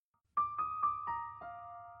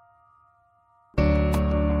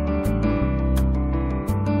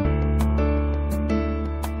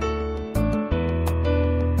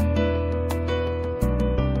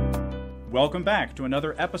Welcome back to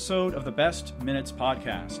another episode of the Best Minutes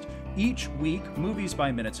Podcast. Each week, Movies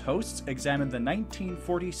by Minutes hosts examine the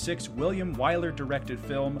 1946 William Wyler-directed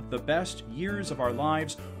film, The Best Years of Our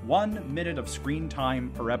Lives, 1 minute of screen time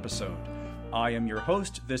per episode. I am your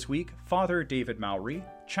host this week, Father David Mowry,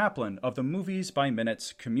 chaplain of the Movies by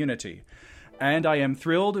Minutes community. And I am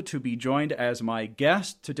thrilled to be joined as my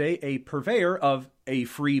guest today, a purveyor of a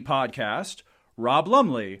free podcast, Rob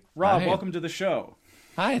Lumley. Rob, Hi. Welcome to the show.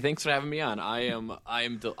 Hi, thanks for having me on. I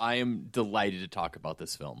am delighted to talk about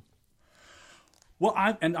this film. Well,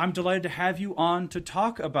 I'm delighted to have you on to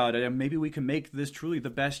talk about it, and maybe we can make this truly the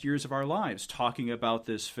best years of our lives, talking about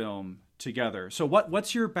this film together. So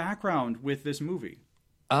what's your background with this movie?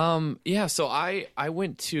 So I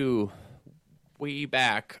went to way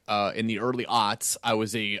back in the early aughts. I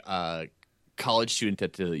was a college student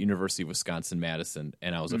at the University of Wisconsin-Madison,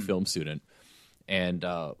 and I was a film student. And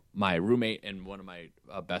my roommate and one of my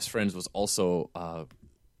best friends was also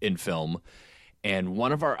in film. And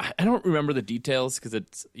one of I don't remember the details because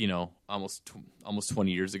it's, almost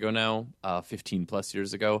 20 years ago now, 15 plus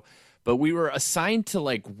years ago. But we were assigned to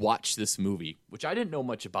watch this movie, which I didn't know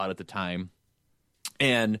much about at the time.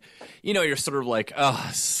 And, you're sort of like,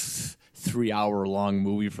 3-hour long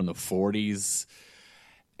movie from the 40s.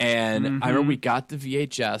 And I remember we got the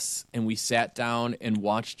VHS and we sat down and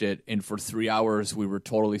watched it. And for 3 hours, we were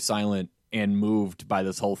totally silent and moved by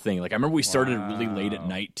this whole thing. I remember we started really late at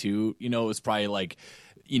night too. It was probably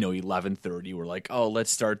 11:30. We're like, oh, let's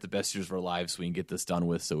start the best years of our lives so we can get this done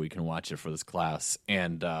with so we can watch it for this class.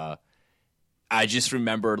 And I just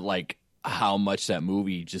remembered how much that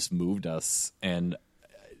movie just moved us. And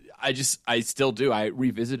I still do. I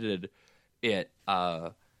revisited it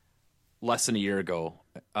less than a year ago.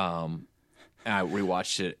 And I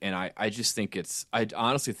rewatched it, and I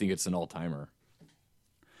honestly think it's an all-timer.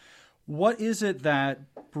 What is it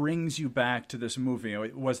that brings you back to this movie?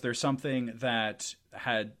 Was there something that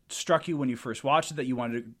had struck you when you first watched it that you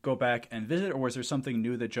wanted to go back and visit, or was there something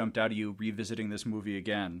new that jumped out at you revisiting this movie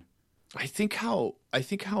again? I think how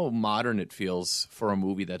modern it feels for a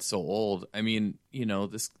movie that's so old. I mean,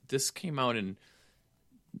 this came out in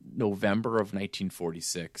November of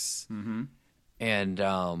 1946. Mm-hmm.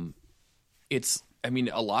 And it's,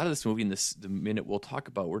 a lot of this movie in the minute we'll talk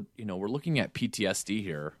about, we're looking at PTSD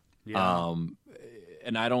here. Yeah.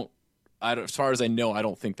 And I don't, as far as I know, I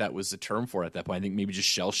don't think that was the term for it at that point. I think maybe just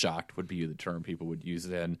shell-shocked would be the term people would use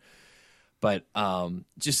then. But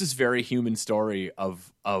just this very human story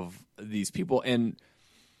of these people. And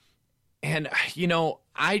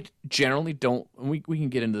I generally don't, we can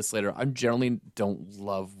get into this later, I generally don't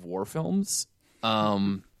love war films.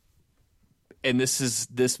 And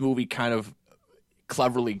this movie kind of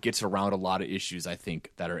cleverly gets around a lot of issues, I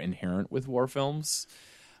think, that are inherent with war films,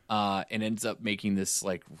 and ends up making this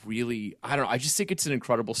really, I don't know, I just think it's an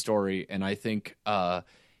incredible story, and I think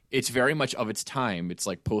it's very much of its time. It's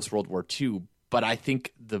post World War II, but I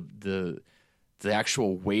think the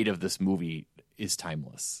actual weight of this movie is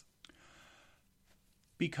timeless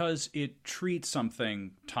because it treats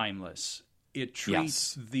something timeless. It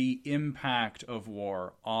treats the impact of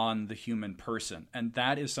war on the human person. And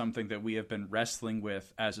that is something that we have been wrestling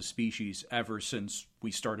with as a species ever since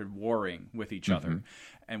we started warring with each other.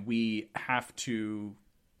 And we have to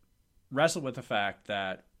wrestle with the fact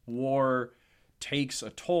that war takes a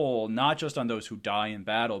toll, not just on those who die in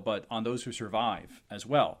battle, but on those who survive as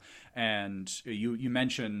well. And you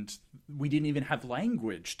mentioned we didn't even have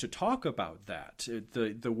language to talk about that.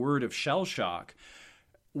 The word of shell shock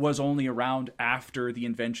was only around after the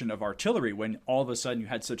invention of artillery, when all of a sudden you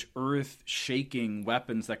had such earth-shaking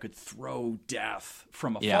weapons that could throw death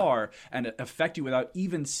from afar and affect you without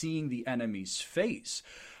even seeing the enemy's face.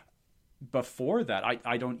 Before that,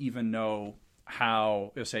 I don't even know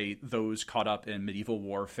how, say, those caught up in medieval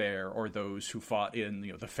warfare or those who fought in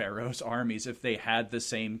the Pharaoh's armies, if they had the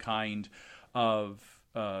same kind of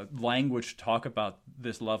language to talk about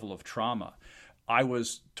this level of trauma. I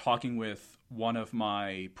was talking with one of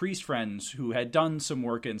my priest friends who had done some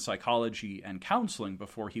work in psychology and counseling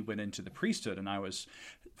before he went into the priesthood. And I was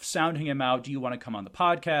sounding him out. Do you want to come on the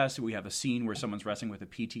podcast? We have a scene where someone's wrestling with a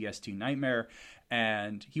PTSD nightmare.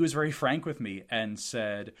 And he was very frank with me and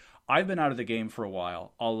said, I've been out of the game for a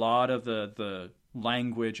while. A lot of the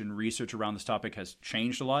language and research around this topic has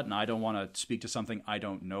changed a lot. And I don't want to speak to something I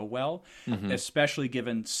don't know well, especially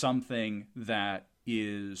given something that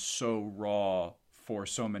is so raw for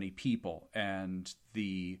so many people, and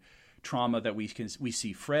the trauma that we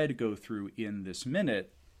see Fred go through in this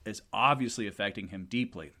minute is obviously affecting him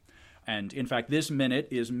deeply. And in fact, this minute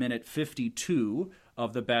is minute 52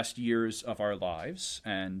 of the best years of our lives.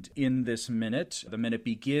 And in this minute, the minute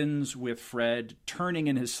begins with Fred turning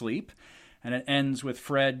in his sleep, and it ends with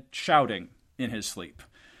Fred shouting in his sleep.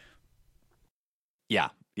 Yeah.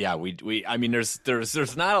 Yeah, I mean,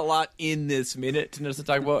 there's not a lot in this minute to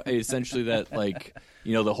talk about. Essentially, that, like,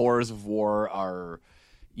 you know, the horrors of war are,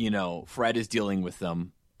 you know, Fred is dealing with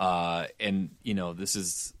them, and you know, this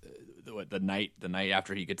is the night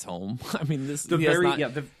after he gets home. I mean,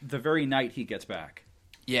 the very night he gets back.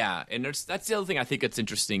 Yeah, and that's the other thing I think that's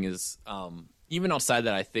interesting is, even outside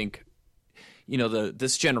that, I think, you know,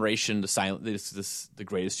 this generation, the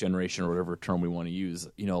greatest generation, or whatever term we want to use,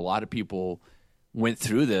 you know, a lot of people went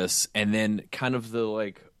through this, and then kind of the,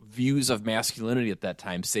 like, views of masculinity at that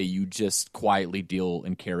time say you just quietly deal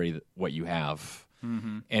and carry what you have.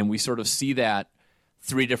 Mm-hmm. And we sort of see that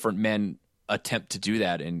three different men attempt to do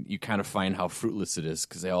that, and you kind of find how fruitless it is,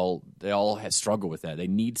 because they all have struggle with that. You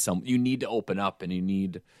need to open up, and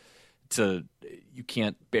you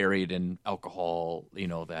can't bury it in alcohol, you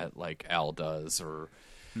know, that like Al does, or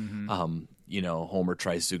you know, Homer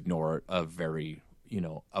tries to ignore a very, you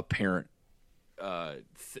know, apparent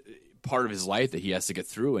part of his life that he has to get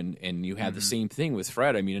through, and you have the same thing with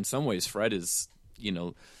Fred. I mean, in some ways, Fred is, you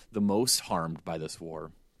know, the most harmed by this war,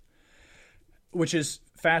 which is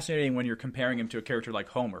fascinating when you're comparing him to a character like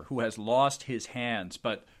Homer, who has lost his hands.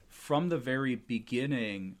 But from the very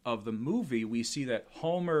beginning of the movie, we see that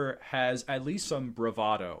Homer has at least some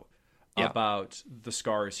bravado about the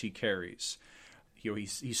scars he carries. You know,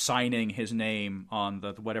 he's signing his name on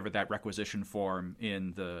the whatever that requisition form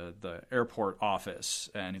in the airport office,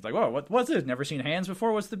 and he's like, "Whoa, what's this? Never seen hands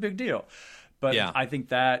before. What's the big deal?" But I think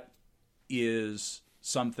that is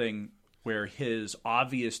something where his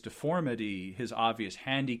obvious deformity, his obvious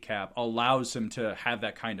handicap, allows him to have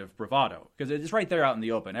that kind of bravado, because it's right there out in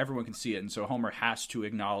the open. Everyone can see it, and so Homer has to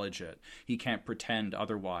acknowledge it. He can't pretend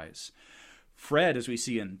otherwise. Fred, as we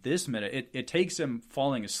see in this minute, it takes him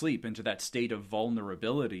falling asleep into that state of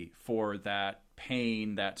vulnerability for that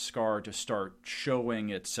pain, that scar to start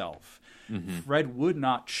showing itself. Mm-hmm. Fred would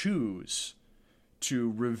not choose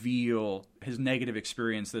to reveal his negative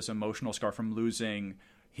experience, this emotional scar from losing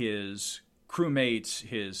his crewmates,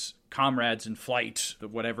 his comrades in flight,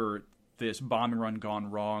 whatever this bombing run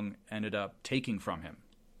gone wrong ended up taking from him.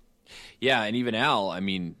 Yeah, and even Al, I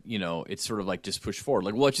mean, you know, it's sort of like just push forward.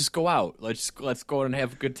 Like, well, let's just go out. Let's go out and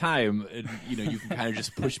have a good time. And, you know, you can kind of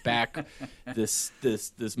just push back this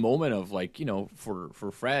moment of, like, you know, for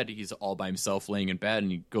Fred, he's all by himself laying in bed,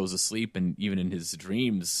 and he goes to sleep, and even in his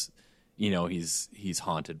dreams, you know, he's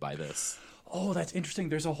haunted by this. Oh, that's interesting.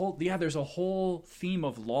 There's a whole theme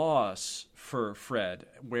of loss for Fred,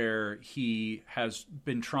 where he has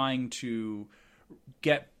been trying to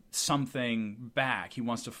get something back. He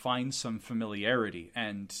wants to find some familiarity,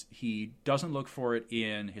 and he doesn't look for it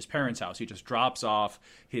in his parents' house. He just drops off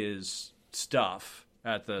his stuff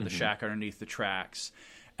at the shack underneath the tracks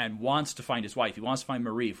and wants to find his wife. He wants to find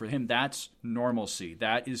Marie. For him, that's normalcy.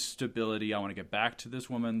 That is stability. I want to get back to this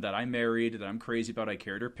woman that I married, that I'm crazy about. I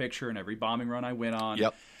carried her picture in every bombing run I went on.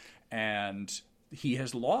 Yep. And he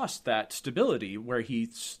has lost that stability where he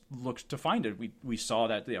looked to find it. We saw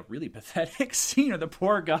that really pathetic scene where the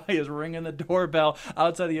poor guy is ringing the doorbell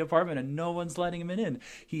outside the apartment and no one's letting him in.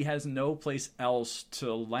 He has no place else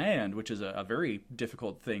to land, which is a very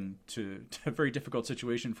difficult thing a very difficult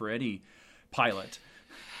situation for any pilot.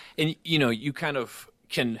 And, you know, you kind of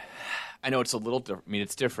can, I know it's a little different. I mean,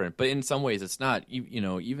 it's different, but in some ways it's not. You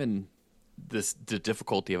know, even the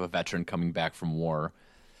difficulty of a veteran coming back from war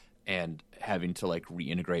and having to, like,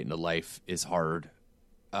 reintegrate into life is hard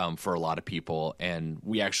for a lot of people. And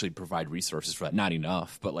we actually provide resources for that. Not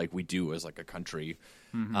enough, but, like, we do as, like, a country,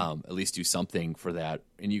 at least do something for that.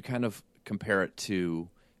 And you kind of compare it to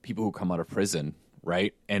people who come out of prison,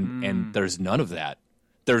 right? And there's none of that.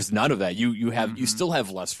 There's none of that. You still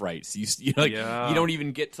have less rights. You don't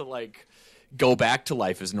even get to, like, go back to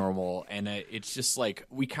life as normal. And it's just like,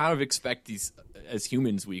 we kind of expect these, as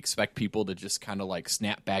humans, we expect people to just kind of, like,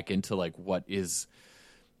 snap back into, like, what is,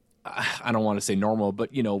 I don't want to say normal,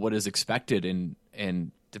 but, you know, what is expected.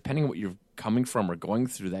 And depending on what you're coming from or going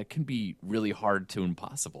through, that can be really hard to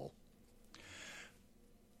impossible.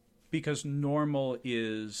 Because normal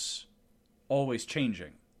is always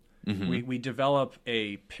changing. We develop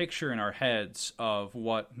a picture in our heads of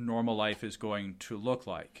what normal life is going to look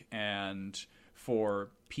like. And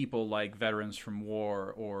for people like veterans from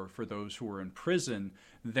war, or for those who are in prison,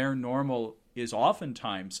 their normal is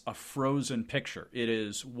oftentimes a frozen picture. It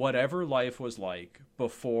is whatever life was like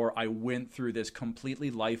before I went through this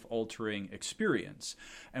completely life-altering experience.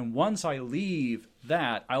 And once I leave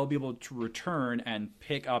that, I'll be able to return and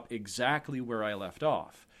pick up exactly where I left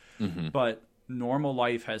off. Mm-hmm. But normal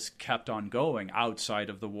life has kept on going outside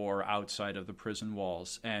of the war, outside of the prison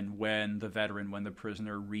walls. And when the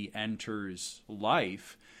prisoner re-enters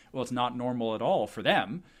life, well, it's not normal at all for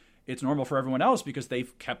them. It's normal for everyone else because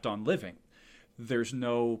they've kept on living. There's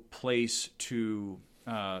no place to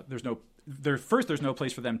there's no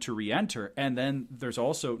place for them to re-enter, and then there's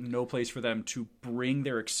also no place for them to bring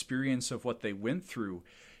their experience of what they went through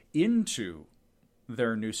into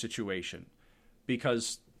their new situation,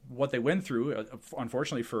 because what they went through,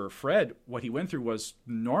 unfortunately for Fred, what he went through was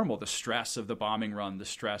normal. The stress of the bombing run, the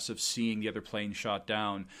stress of seeing the other plane shot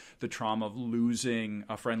down, the trauma of losing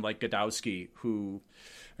a friend like Godowsky, who,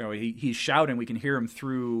 you know, he's shouting. We can hear him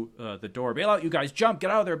through the door. Bail out, you guys. Jump. Get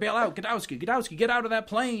out of there. Bail out. Godowsky, get out of that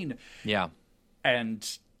plane. Yeah. And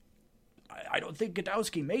I don't think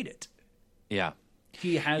Godowsky made it. Yeah.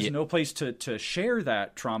 He has no place to share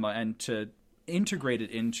that trauma and to integrate it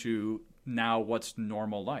into now what's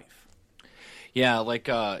normal life. Yeah, like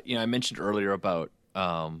I mentioned earlier about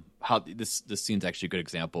how this scene's actually a good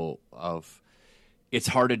example of it's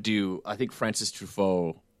hard to do. I think Francis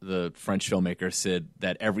Truffaut, the French filmmaker, said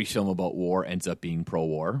that every film about war ends up being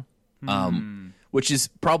pro-war, which is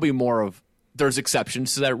probably more of, there's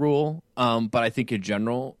exceptions to that rule, but I think in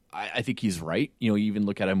general, I think he's right. You know, you even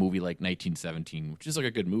look at a movie like 1917, which is like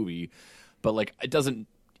a good movie, but like it doesn't,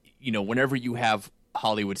 you know, whenever you have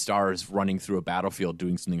Hollywood stars running through a battlefield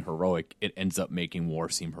doing something heroic, it ends up making war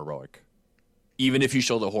seem heroic. Even if you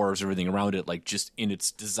show the horrors, everything around it, like just in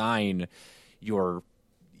its design,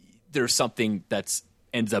 there's something that's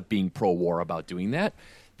ends up being pro-war about doing that.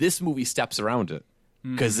 This movie steps around it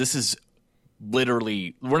because this is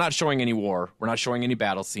literally, we're not showing any war, we're not showing any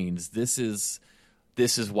battle scenes. This is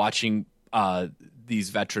watching these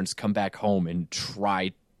veterans come back home and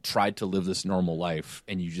try to live this normal life,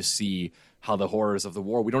 and you just see how the horrors of the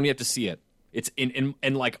war, we don't even have to see it. It's in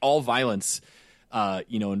like all violence,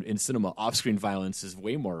 in cinema, off-screen violence is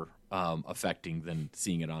way more affecting than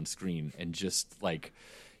seeing it on screen. And just like,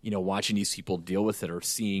 you know, watching these people deal with it, or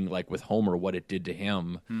seeing like with Homer what it did to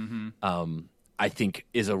him, I think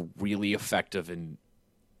is a really effective and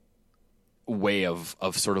way of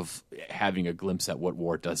sort of having a glimpse at what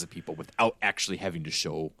war does to people without actually having to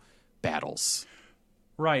show battles.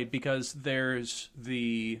 Right, because there's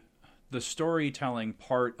the storytelling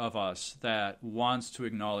part of us that wants to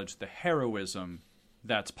acknowledge the heroism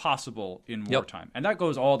that's possible in wartime. Yep. And that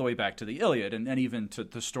goes all the way back to the Iliad and even to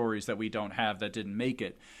the stories that we don't have that didn't make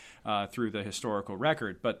it through the historical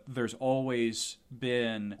record. But there's always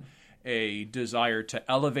been a desire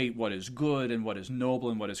to elevate what is good and what is noble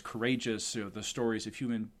and what is courageous. You know, the stories of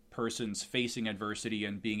human persons facing adversity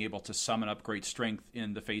and being able to summon up great strength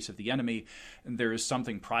in the face of the enemy. And there is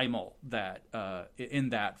something primal that in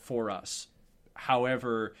that for us.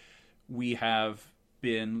 However, we have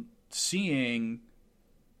been seeing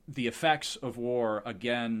the effects of war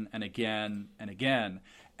again and again and again,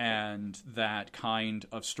 and that kind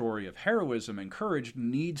of story of heroism and courage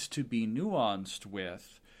needs to be nuanced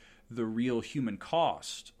with the real human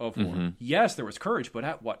cost of war. Mm-hmm. Yes, there was courage, but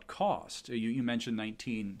at what cost? You mentioned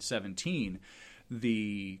 1917.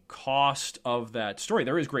 The cost of that story.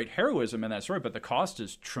 There is great heroism in that story, but the cost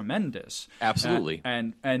is tremendous. Absolutely.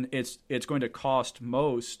 And it's going to cost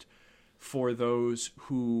most for those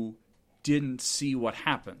who didn't see what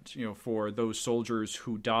happened. You know, for those soldiers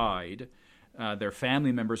who died, their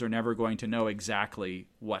family members are never going to know exactly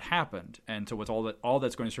what happened. And so all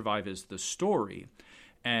that's going to survive is the story.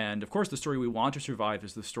 And, of course, the story we want to survive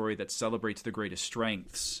is the story that celebrates the greatest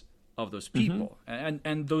strengths of those people. Mm-hmm.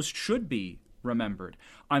 And those should be remembered.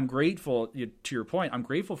 I'm grateful, to your point, I'm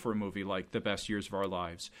grateful for a movie like The Best Years of Our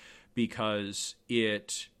Lives because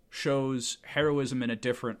it shows heroism in a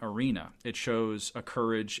different arena. It shows a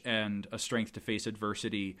courage and a strength to face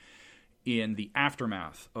adversity in the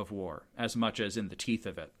aftermath of war as much as in the teeth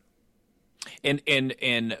of it.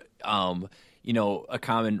 And you know, a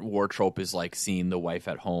common war trope is like seeing the wife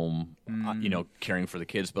at home, caring for the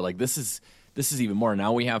kids. But like this is even more.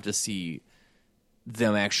 Now we have to see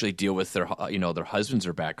them actually deal with their husbands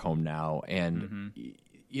are back home now, and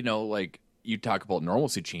like you talk about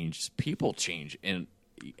normalcy changes, people change, and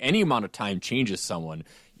any amount of time changes someone.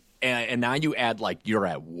 And now you add like you're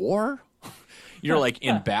at war, you're like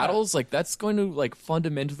in battles, like that's going to like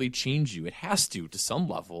fundamentally change you. It has to some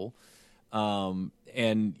level. And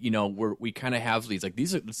we kind of have these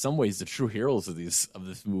are in some ways the true heroes of this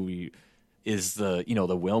movie is the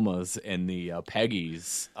the Wilmas and the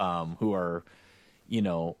Peggies, who are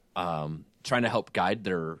trying to help guide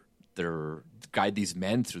guide these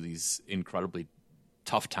men through these incredibly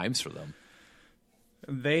tough times for them.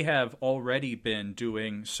 They have already been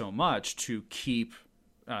doing so much to keep,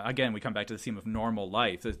 again, we come back to the theme of normal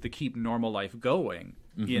life, to keep normal life going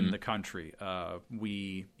in the country.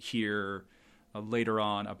 We hear later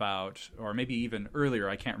on about, or maybe even earlier,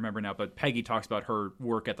 I can't remember now, but Peggy talks about her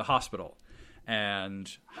work at the hospital and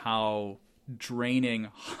how draining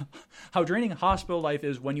hospital life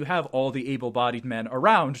is when you have all the able-bodied men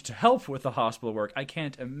around to help with the hospital work. I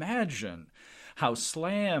can't imagine how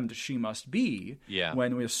slammed she must be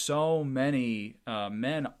when we have so many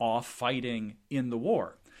men off fighting in the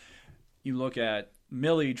war. You look at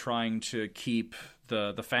Millie trying to keep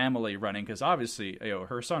the family running, because obviously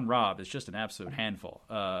her son Rob is just an absolute handful.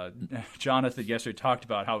 Jonathan yesterday talked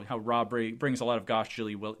about how Rob brings a lot of Gosh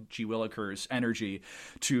G. Willikers energy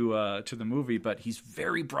to the movie, but he's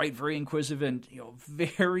very bright, very inquisitive, and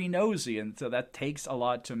very nosy, and so that takes a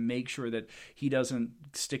lot to make sure that he doesn't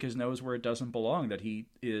stick his nose where it doesn't belong, that he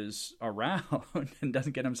is around and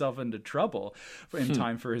doesn't get himself into trouble in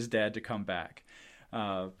time for his dad to come back.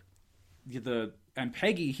 And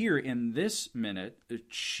Peggy here in this minute,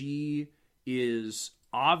 she is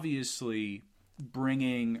obviously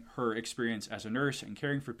bringing her experience as a nurse and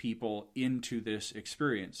caring for people into this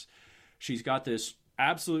experience. She's got this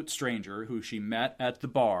absolute stranger who she met at the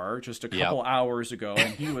bar just a couple hours ago,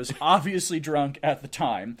 and he was obviously drunk at the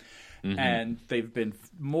time. And they've been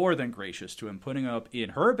more than gracious to him, putting up in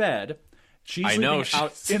her bed. She's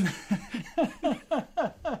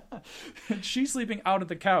sleeping out on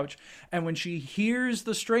the couch, and when she hears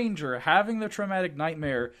the stranger having the traumatic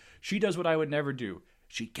nightmare, she does what I would never do.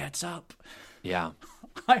 She gets up. Yeah.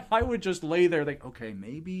 I would just lay there like, okay,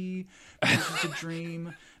 maybe it's a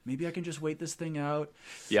dream. Maybe I can just wait this thing out.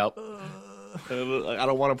 Yep. I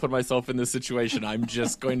don't want to put myself in this situation. I'm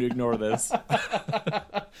just going to ignore this.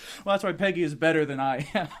 Well, that's why Peggy is better than I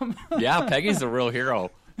am. Yeah, Peggy's a real hero.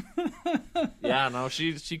 Yeah, no,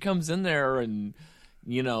 she comes in there and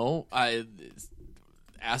I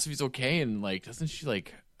ask if he's okay, and doesn't she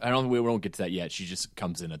I don't know, we won't get to that yet. She just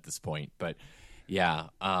comes in at this point, but yeah,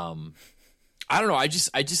 I don't know. I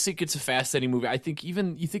just think it's a fascinating movie. I think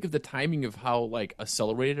even you think of the timing of how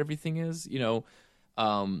accelerated everything is.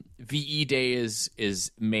 VE Day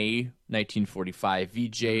is May 1945.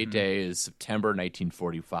 VJ Day is September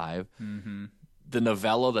 1945. The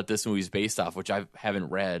novella that this movie is based off, which I haven't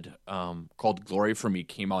read, called Glory for Me,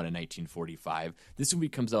 came out in 1945. This movie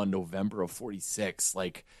comes out in November of 46.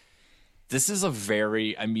 This is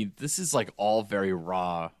this is all very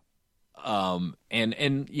raw. And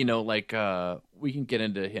we can get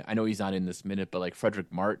into him. I know he's not in this minute, but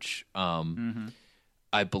Frederick March,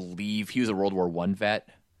 I believe he was a World War I vet.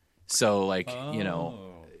 So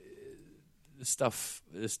this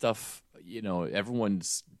stuff,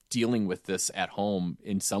 everyone's dealing with this at home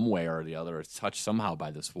in some way or the other. It's touched somehow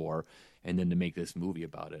by this war, and then to make this movie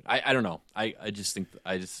about it. I don't know. I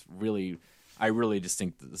really just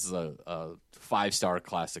think that this is a 5-star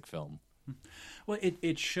classic film. Well,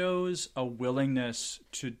 it shows a willingness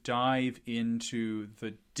to dive into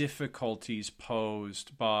the difficulties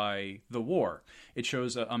posed by the war. It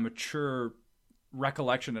shows a mature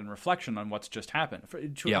recollection and reflection on what's just happened.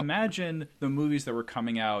 Imagine the movies that were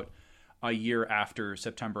coming out a year after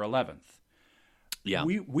September 11th. Yeah.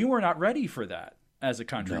 We were not ready for that as a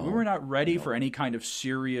country. We were not ready for any kind of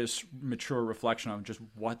serious, mature reflection on just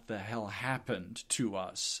what the hell happened to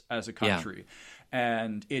us as a country. Yeah.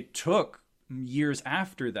 And it took years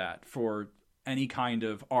after that for any kind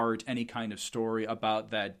of art, any kind of story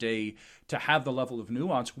about that day to have the level of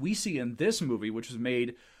nuance we see in this movie, which was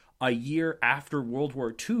made a year after World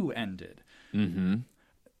War II ended.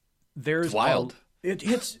 There's wild.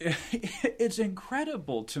 It's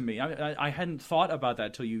incredible to me. I hadn't thought about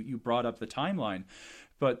that till you brought up the timeline.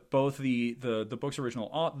 But both the book's the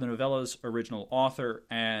novella's original author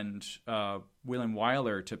and William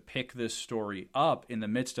Wyler to pick this story up in the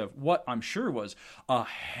midst of what I'm sure was a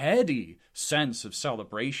heady sense of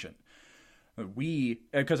celebration.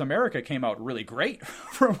 Because America came out really great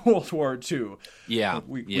from World War II. Yeah,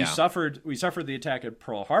 we suffered the attack at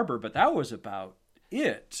Pearl Harbor, but that was about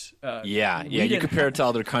it. You compare it to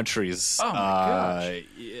other countries. Oh my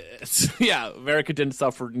gosh. America didn't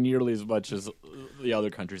suffer nearly as much as the other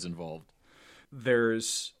countries involved.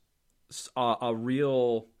 There's a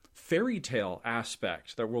real fairy tale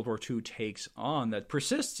aspect that World War II takes on that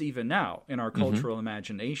persists even now in our cultural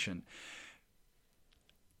imagination.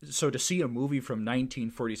 so to see a movie from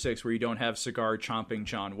 1946 where you don't have cigar chomping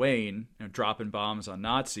John Wayne, dropping bombs on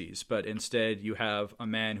Nazis, but instead you have a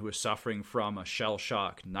man who is suffering from a shell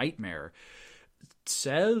shock nightmare,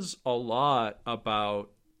 says a lot about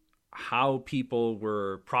how people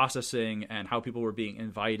were processing and how people were being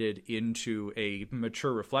invited into a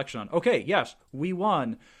mature reflection on, okay, yes, we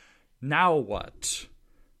won. Now what?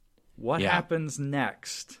 What happens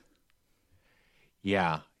next?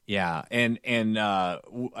 Yeah. Yeah, and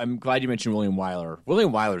I'm glad you mentioned William Wyler.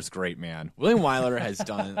 William Wyler's great, man. William Wyler has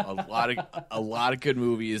done a lot of good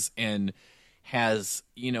movies and has,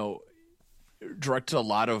 directed a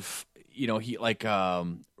lot of, he like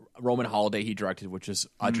Roman Holiday he directed, which is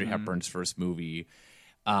Audrey Hepburn's first movie.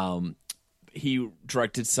 He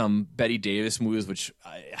directed some Bette Davis movies, which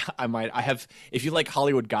I have. If you like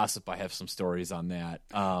Hollywood gossip, I have some stories on that.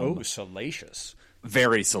 Salacious.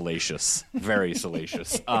 Very salacious, very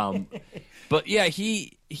salacious. But yeah,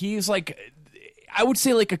 he's like, I would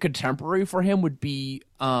say like a contemporary for him would be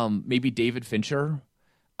maybe David Fincher,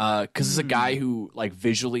 because it's a guy who like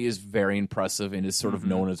visually is very impressive and is sort of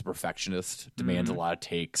known as a perfectionist, demands a lot of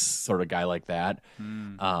takes, sort of guy like that.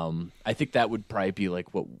 I think that would probably be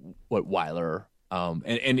like what Wyler, and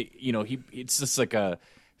it's just like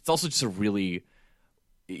it's also just a really,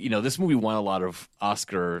 this movie won a lot of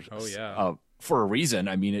Oscars. Oh yeah. For a reason.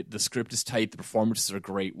 I mean, the script is tight, the performances are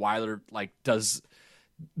great. Wyler like does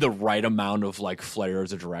the right amount of like flair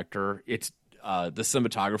as a director. It's the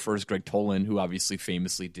cinematographer is Greg Toland, who obviously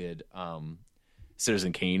famously did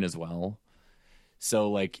Citizen Kane as well.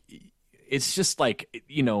 So like, it's just like,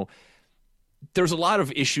 there's a lot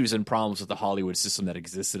of issues and problems with the Hollywood system that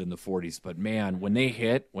existed in the 40s, but man, when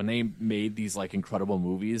they made these like incredible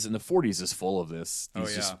movies, and the 40s is full of this.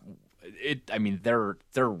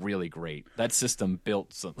 They're really great. That system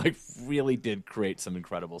built some, like, really did create some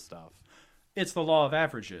incredible stuff. It's the law of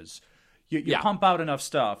averages. You pump out enough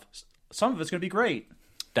stuff, some of it's going to be great.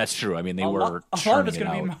 That's true. I mean, they a were lot of it's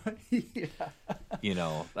going to be.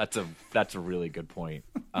 That's a really good point.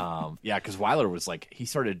 Because Wyler was like, he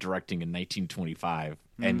started directing in 1925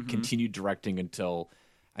 and continued directing until,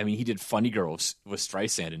 he did Funny Girl with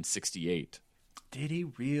Streisand in 1968. Did he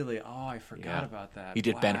really? Oh, I forgot about that. He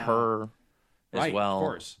did Ben-Hur as well. Of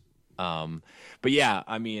course. But yeah,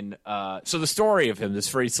 so the story of him is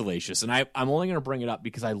very salacious, and I'm only going to bring it up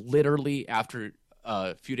because I literally, after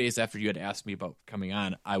a few days after you had asked me about coming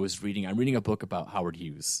on, I'm reading a book about Howard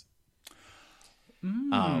Hughes.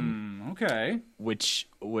 Okay. Which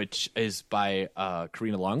is by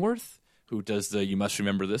Karina Longworth, who does the You Must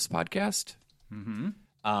Remember This podcast.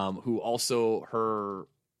 Who also her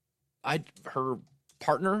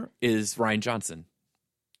partner is Rian Johnson.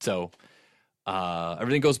 So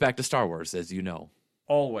everything goes back to Star Wars, as you know.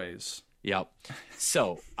 Always. Yep.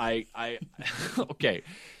 So okay.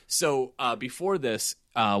 So before this,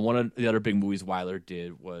 one of the other big movies Wyler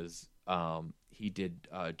did was he did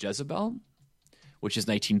Jezebel, which is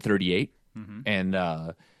 1938,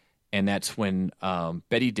 and that's when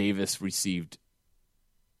Bette Davis received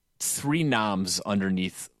 3 noms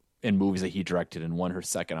underneath in movies that he directed and won her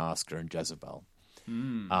second Oscar in Jezebel.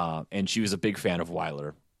 And she was a big fan of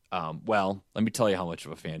Wyler. Well, let me tell you how much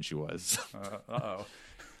of a fan she was. Uh-oh.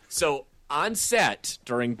 So on set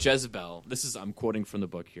during Jezebel, I'm quoting from the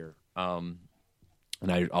book here. And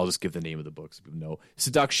I'll just give the name of the book so people know.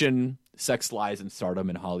 Seduction, Sex, Lies, and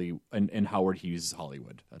Stardom in Howard Hughes'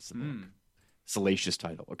 Hollywood. That's the book. Salacious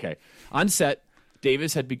title. Okay. On set,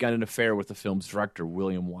 Davis had begun an affair with the film's director,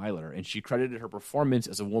 William Wyler, and she credited her performance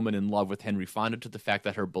as a woman in love with Henry Fonda to the fact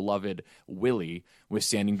that her beloved Willie was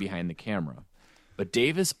standing behind the camera. But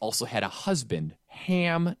Davis also had a husband,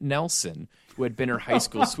 Ham Nelson, who had been her high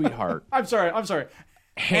school sweetheart. I'm sorry.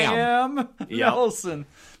 Ham Nelson.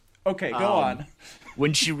 Okay, go on.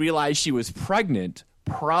 When she realized she was pregnant,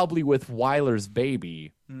 probably with Wyler's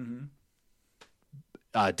baby,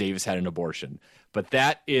 Davis had an abortion. But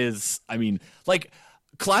that is,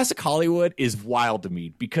 classic Hollywood is wild to me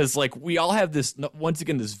because, we all have this, once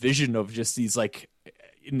again, this vision of just these,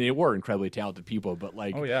 and they were incredibly talented people, but,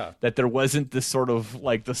 that there wasn't this sort of,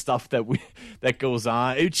 the stuff that goes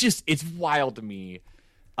on. It's wild to me,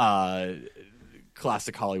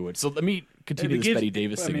 classic Hollywood. So let me continue this Bette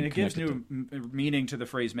Davis thing. It gives new meaning to the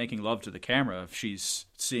phrase making love to the camera if she's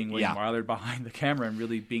seeing William Wyler behind the camera and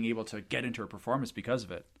really being able to get into her performance because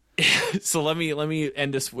of it. So let me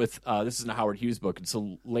end this with this is in a Howard Hughes book, and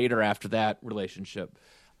so later after that relationship,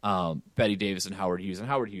 Bette Davis and Howard Hughes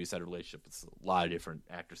had a relationship with a lot of different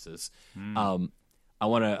actresses. I'm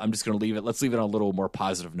just going to leave it. Let's leave it on a little more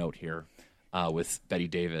positive note here with Bette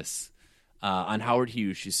Davis. On Howard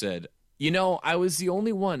Hughes, she said, You know, I was the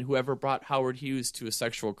only one who ever brought Howard Hughes to a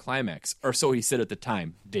sexual climax. Or so he said at the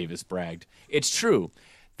time, Davis bragged. It's true.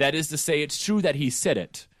 That is to say, it's true that he said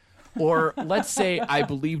it. Or let's say I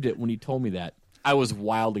believed it when he told me that. I was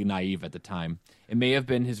wildly naive at the time. It may have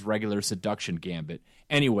been his regular seduction gambit.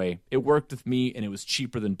 Anyway, it worked with me, and it was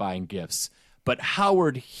cheaper than buying gifts. But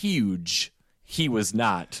Howard Hughes, he was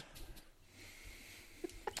not.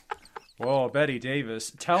 Whoa, Betty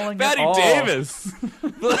Davis telling Betty it all. Davis.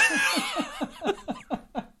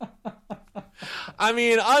 I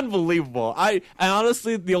mean, unbelievable. I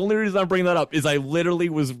honestly, the only reason I'm bringing that up is I literally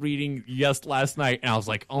was reading last night, and I was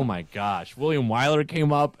like, oh my gosh, William Wyler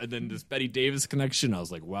came up, and then this Betty Davis connection. I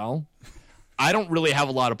was like, well, I don't really have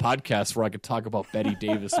a lot of podcasts where I could talk about Betty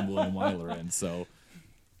Davis and William Wyler, and so.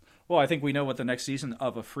 Well, I think we know what the next season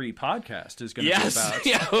of a free podcast is going to be about.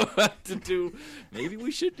 Yeah, we'll have to do. Maybe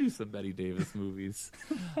we should do some Betty Davis movies.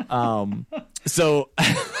 So,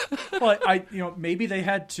 well, maybe they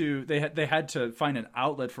had to find an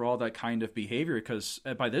outlet for all that kind of behavior, because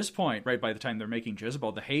by this point, right, by the time they're making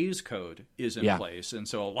Jezebel, the Hays Code is in place, and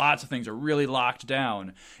so lots of things are really locked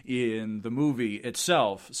down in the movie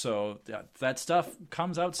itself. So that stuff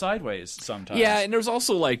comes out sideways sometimes. Yeah, and there's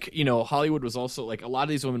also Hollywood was also a lot of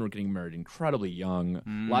these women were getting married incredibly young.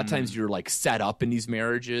 A lot of times you're set up in these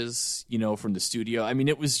marriages, from the studio. I mean,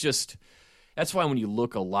 it was just. That's why when you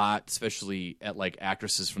look a lot, especially at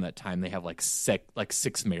actresses from that time, they have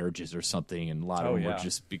six marriages or something, and a lot of them were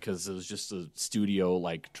just because it was just a studio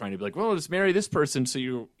trying to be well, just marry this person so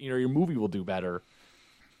your movie will do better.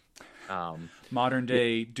 Modern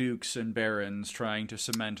day dukes and barons trying to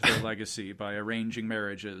cement their legacy by arranging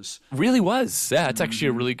marriages. Really was, yeah. It's actually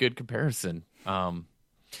a really good comparison.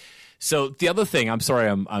 So the other thing, I'm sorry,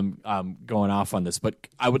 I'm going off on this, but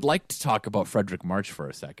I would like to talk about Fredric March for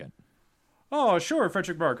a second. Oh, sure,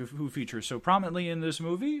 Fredric March, who features so prominently in this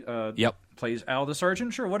movie. Yep. Plays Al the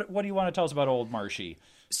Sergeant. Sure, what do you want to tell us about old Marshy?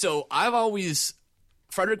 So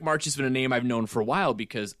Fredric March has been a name I've known for a while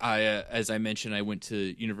because as I mentioned, I went to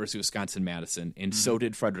University of Wisconsin-Madison, and so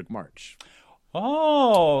did Fredric March.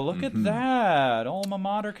 Oh, look at that. Alma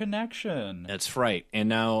mater connection. That's right. And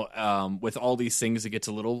now with all these things, it gets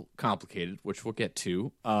a little complicated, which we'll get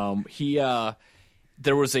to.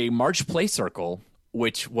 There was a March Play Circle,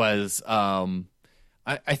 which was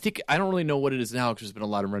I think I don't really know what it is now because there's been a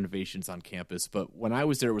lot of renovations on campus. But when I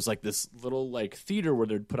was there, it was this little theater where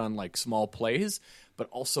they'd put on small plays. But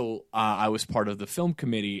also I was part of the film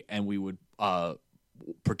committee, and we would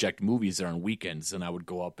project movies there on weekends, and I would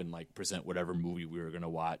go up and present whatever movie we were going to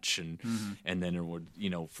watch, and then it would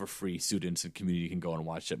for free students and community can go and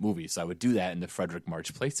watch that movie. So I would do that in the Fredric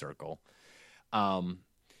March Play Circle.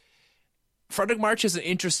 Fredric March is an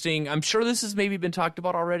interesting. I'm sure this has maybe been talked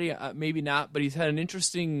about already, maybe not, but he's had an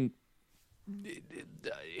interesting.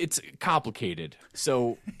 It's complicated.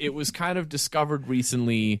 So it was kind of discovered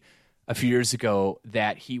recently, a few years ago,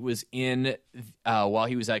 that he was in while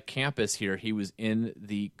he was at campus here. He was in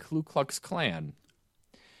the Ku Klux Klan.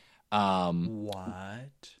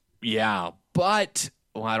 What? Yeah, but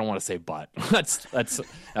I don't want to say but. That's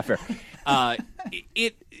not fair. A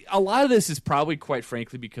lot of this is probably, quite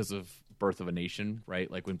frankly, because of Birth of a Nation,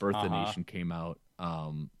 right? When Birth of a Nation came out,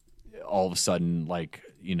 all of a sudden,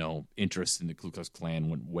 interest in the Ku Klux Klan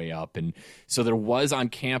went way up. And so there was on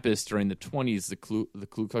campus during the 1920s, the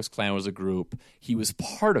Ku Klux Klan was a group. He was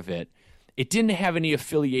part of it. It didn't have any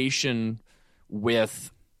affiliation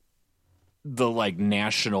with the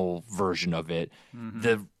national version of it.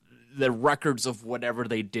 Mm-hmm. The records of whatever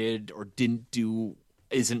they did or didn't do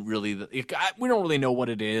isn't really we don't really know what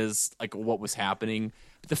it is, what was happening.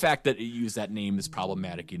 But the fact that it used that name is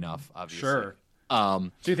problematic enough, obviously. Sure.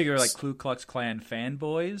 So you think they're Ku Klux Klan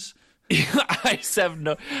fanboys? I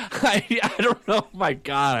don't know. My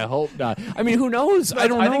God, I hope not. I mean, who knows? I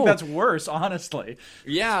don't know. I think that's worse, honestly.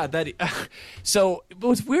 Yeah. So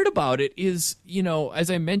what's weird about it is,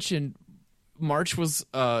 as I mentioned, March was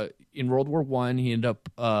in World War I. He ended up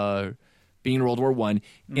being in World War I.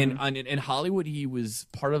 And in Hollywood, he was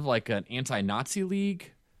part of an anti-Nazi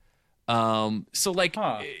league. He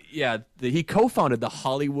co-founded the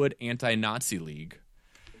Hollywood Anti-Nazi League,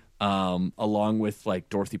 along with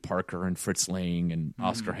Dorothy Parker and Fritz Lang and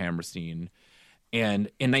Oscar Hammerstein.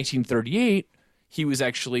 And in 1938, he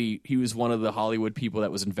was one of the Hollywood people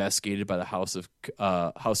that was investigated by the House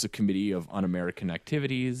of Committee of Un-American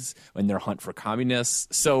Activities in their hunt for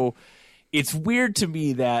communists. So it's weird to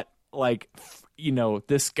me that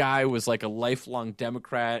this guy was a lifelong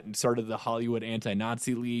Democrat and started the Hollywood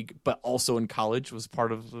Anti-Nazi League, but also in college was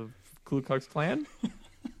part of the Ku Klux Klan.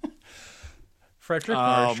 Fredric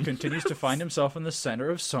March continues to find himself in the center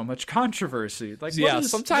of so much controversy. Like,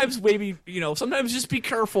 sometimes maybe, sometimes just be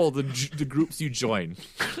careful the groups you join.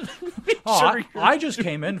 I just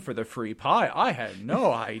came in for the free pie. I had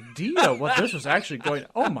no idea what this was actually going.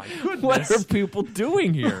 Oh my goodness! What are people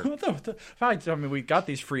doing here? I mean, we got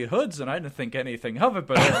these free hoods, and I didn't think anything of it.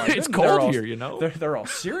 But it's cold here, They're all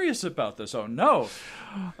serious about this. Oh no!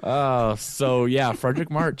 So yeah, Fredric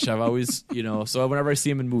March. I've always, so whenever I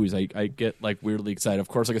see him in movies, I get like weirdly excited. Of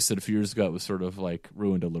course, like I said a few years ago, it was sort of like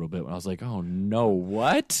ruined a little bit when I was like, oh no,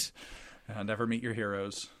 what? Never meet your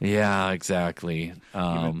heroes. Yeah, exactly.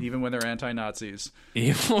 Even when they're anti-Nazis.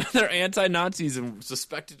 Even when they're anti-Nazis and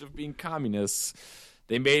suspected of being communists,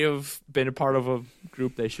 they may have been a part of a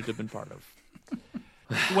group they should have been part of.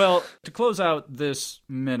 Well, to close out this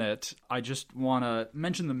minute, I just want to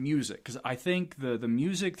mention the music, because I think the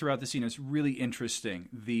music throughout the scene is really interesting.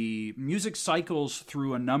 The music cycles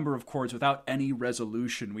through a number of chords without any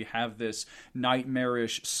resolution. We have this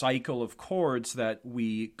nightmarish cycle of chords that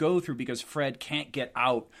we go through because Fred can't get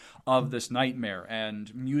out of this nightmare,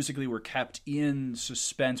 and musically we're kept in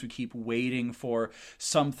suspense. We keep waiting for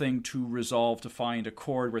something to resolve, to find a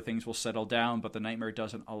chord where things will settle down, but the nightmare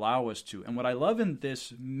doesn't allow us to. And what I love in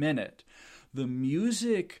this minute, the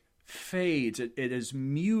music fades. It is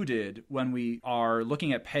muted when we are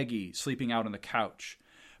looking at Peggy sleeping out on the couch,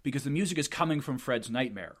 because the music is coming from Fred's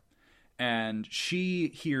nightmare. And she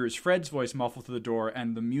hears Fred's voice muffled through the door,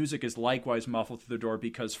 and the music is likewise muffled through the door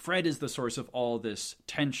because Fred is the source of all this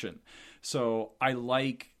tension. So I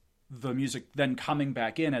like the music then coming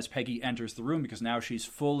back in as Peggy enters the room, because now she's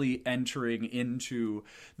fully entering into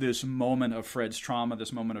this moment of Fred's trauma,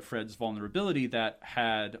 this moment of Fred's vulnerability that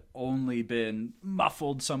had only been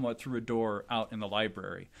muffled somewhat through a door out in the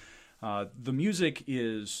library. The music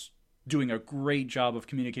is doing a great job of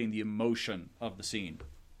communicating the emotion of the scene.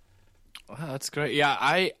 Wow, that's great.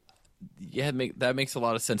 Yeah, that makes a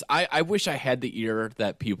lot of sense. I wish I had the ear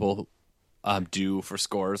that people do for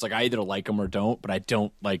scores. Like, I either like them or don't, but I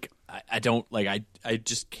don't like. I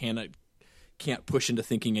just can't push into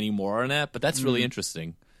thinking any more on that. But that's really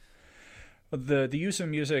interesting. The use of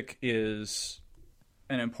music is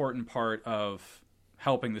an important part of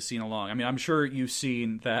helping the scene along. I mean, I'm sure you've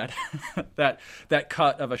seen that that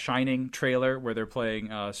cut of a Shining trailer where they're playing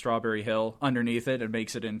Strawberry Hill underneath it, and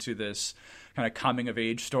makes it into this kind of coming of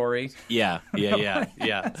age story. Yeah.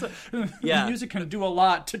 The music can do a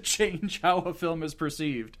lot to change how a film is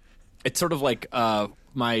perceived. It's sort of like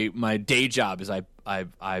my day job is I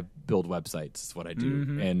build websites. Is what I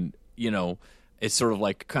do, and it's sort of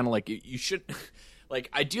like kind of like you should like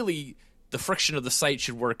ideally. The friction of the site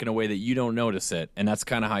should work in a way that you don't notice it, and that's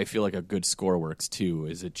kind of how I feel like a good score works too.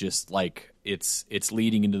 Is it just like it's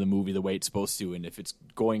leading into the movie the way it's supposed to, and if it's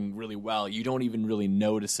going really well, you don't even really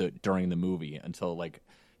notice it during the movie until on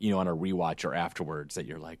a rewatch or afterwards that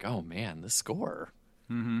you're like, oh man, the score,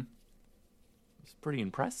 it's pretty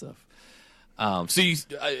impressive. I'm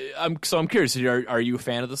curious. Are you a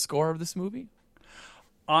fan of the score of this movie?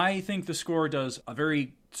 I think the score does a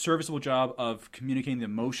very serviceable job of communicating the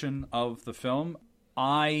emotion of the film.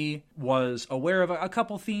 I was aware of a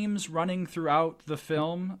couple themes running throughout the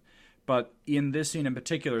film, but in this scene in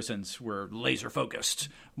particular, since we're laser focused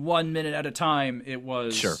 1 minute at a time, it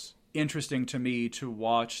was interesting to me to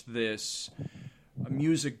watch this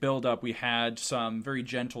music build up. We had some very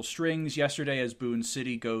gentle strings yesterday as Boone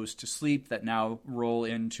City goes to sleep that now roll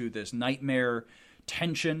into this nightmare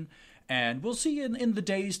tension. And we'll see in the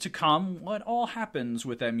days to come what all happens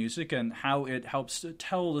with that music and how it helps to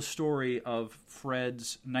tell the story of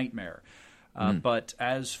Fred's nightmare. But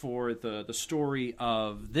as for the story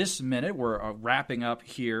of this minute, we're wrapping up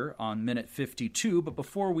here on minute 52. But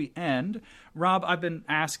before we end, Rob, I've been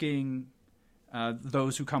asking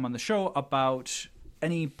those who come on the show about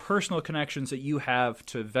any personal connections that you have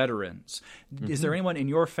to veterans. Is there anyone in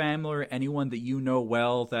your family or anyone that you know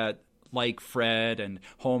well that, like Fred and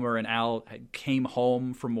Homer and Al, came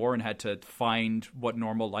home from war and had to find what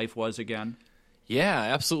normal life was again? Yeah,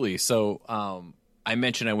 absolutely. So I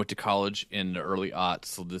mentioned I went to college in the early aughts,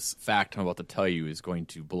 so this fact I'm about to tell you is going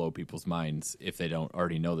to blow people's minds if they don't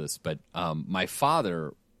already know this. But my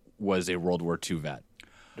father was a World War II vet.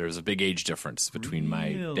 There's a big age difference between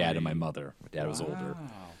my dad and my mother. My dad was older.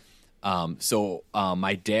 So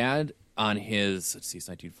my dad... on his, it's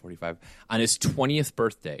 1945, on his 20th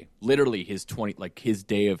birthday, literally his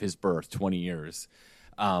day of his birth, 20 years,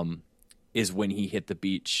 is when he hit the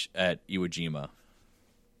beach at Iwo Jima.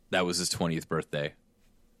 That was his 20th birthday.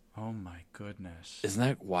 Oh my goodness. Isn't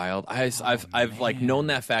that wild? I've like known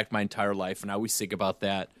that fact my entire life, and I always think about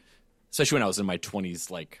that, especially when I was in my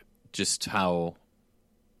 20s, like just how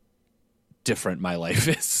different my life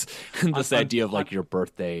is. This idea of like your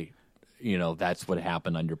birthday, that's what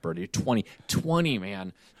happened on your birthday. 20,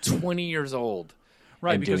 man, 20 years old.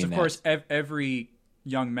 Right, because of course every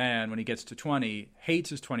young man when he gets to 20 hates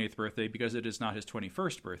his 20th birthday because it is not his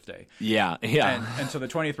 21st birthday. Yeah. And so the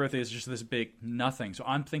 20th birthday is just this big nothing. So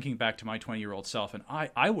I'm thinking back to my 20-year-old self, and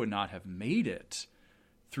I would not have made it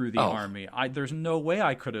through the Army. There's no way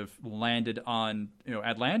I could have landed on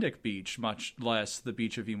Atlantic Beach, much less the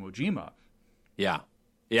beach of Iwo Jima. Yeah.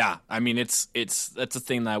 I mean, that's a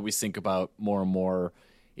thing that I always think about more and more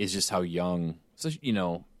is just how young. So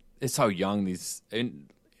it's how young these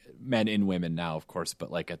men and women now, of course,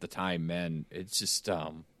 but like at the time, men. It's just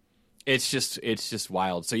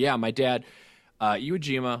wild. So yeah, my dad, Iwo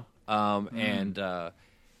Jima, and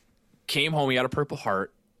came home. He had a Purple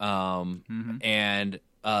Heart, and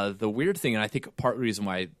the weird thing, and I think part of the reason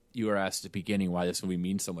why you were asked at the beginning why this movie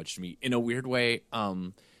means so much to me, in a weird way,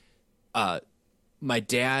 my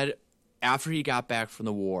dad, after he got back from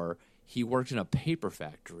the war, he worked in a paper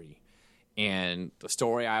factory. And the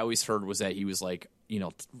story I always heard was that he was like,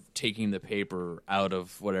 taking the paper out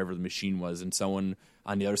of whatever the machine was, and someone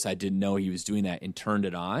on the other side didn't know he was doing that and turned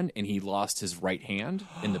it on, and he lost his right hand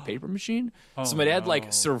in the paper machine. So my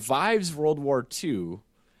dad survives World War II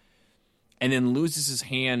and then loses his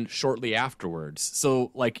hand shortly afterwards.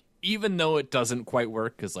 So like, even though it doesn't quite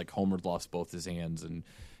work because like Homer lost both his hands and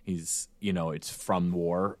he's, it's from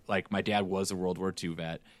war, like my dad was a World War II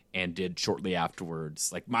vet and did shortly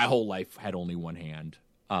afterwards. Like my whole life had only one hand.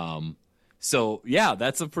 So yeah,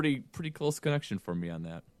 that's a pretty close connection for me on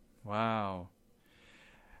that. Wow.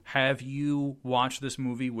 Have you watched this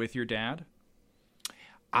movie with your dad?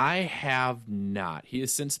 I have not. He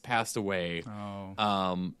has since passed away.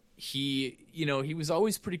 Oh. He was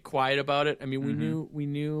always pretty quiet about it. I mean, we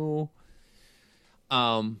knew.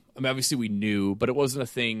 Obviously we knew, but it wasn't a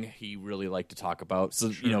thing he really liked to talk about.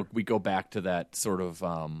 So, Sure. We go back to that sort of,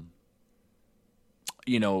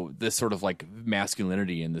 this sort of like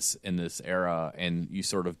masculinity in this era, and you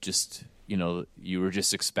sort of just, you were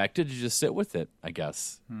just expected to just sit with it, I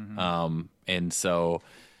guess. Mm-hmm. And so,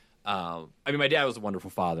 my dad was a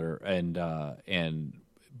wonderful father,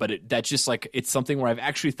 but that's just like, it's something where I've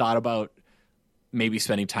actually thought about maybe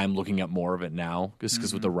spending time looking at more of it now,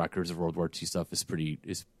 because with the records of World War II stuff is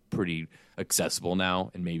pretty accessible now,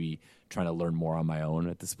 and maybe trying to learn more on my own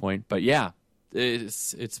at this point. But yeah,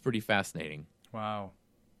 it's pretty fascinating. Wow.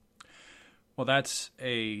 Well, that's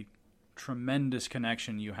a tremendous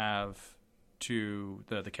connection you have to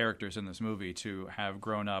the characters in this movie, to have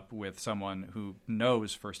grown up with someone who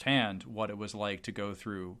knows firsthand what it was like to go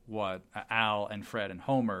through what Al and Fred and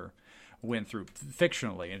Homer went through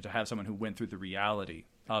fictionally, and to have someone who went through the reality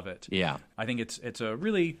of it. Yeah. I think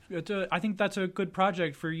I think that's a good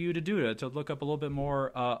project for you to do, to look up a little bit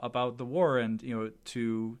more about the war, and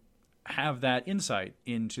to have that insight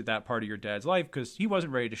into that part of your dad's life, because he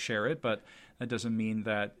wasn't ready to share it, but that doesn't mean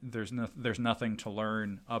that there's nothing to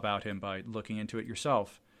learn about him by looking into it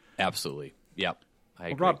yourself. Absolutely. Yep. I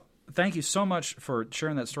agree. Rob, thank you so much for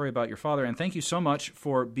sharing that story about your father, and thank you so much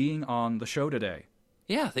for being on the show today.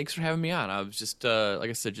 Yeah, thanks for having me on. I was just, like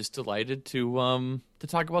I said, just delighted to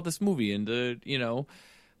talk about this movie and to,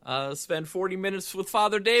 spend 40 minutes with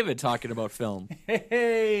Father David talking about film.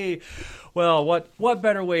 Hey, well, what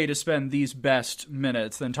better way to spend these best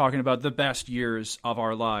minutes than talking about the best years of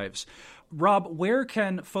our lives? Rob, where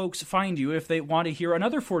can folks find you if they want to hear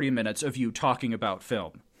another 40 minutes of you talking about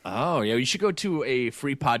film? Oh, yeah, you should go to a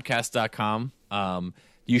freepodcast.com.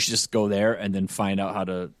 You should just go there and then find out how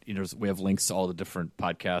to, we have links to all the different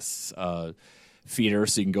podcasts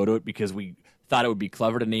feeders, so you can go to it, because we thought it would be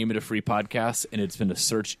clever to name it a free podcast, and it's been a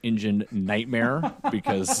search engine nightmare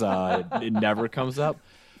because it never comes up.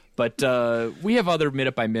 But we have other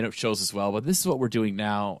minute-by-minute shows as well, but this is what we're doing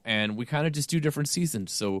now, and we kind of just do different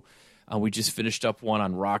seasons. So we just finished up one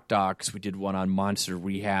on Rock Docs. We did one on Monster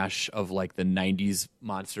Rehash of like the 90s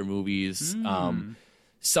monster movies.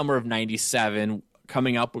 Summer of 97.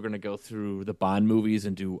 Coming up, we're going to go through the Bond movies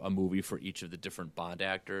and do a movie for each of the different Bond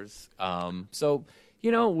actors. So,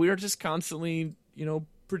 we're just constantly,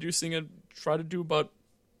 producing try to do about,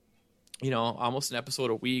 almost an episode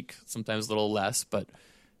a week, sometimes a little less, but,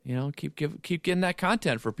 keep getting that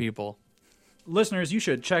content for people. Listeners, you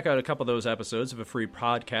should check out a couple of those episodes of a free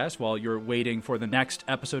podcast while you're waiting for the next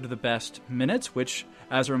episode of The Best Minutes, which,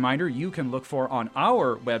 as a reminder, you can look for on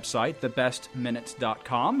our website,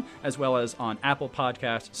 thebestminutes.com, as well as on Apple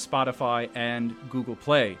Podcasts, Spotify, and Google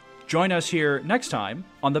Play. Join us here next time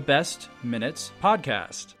on The Best Minutes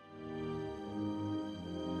Podcast.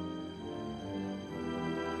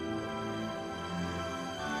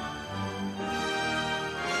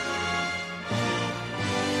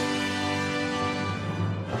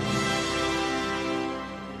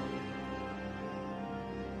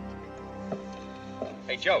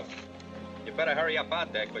 Hey, Joe, you better hurry up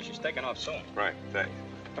out there, because she's taking off soon. Right, thanks.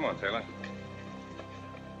 Come on, Taylor.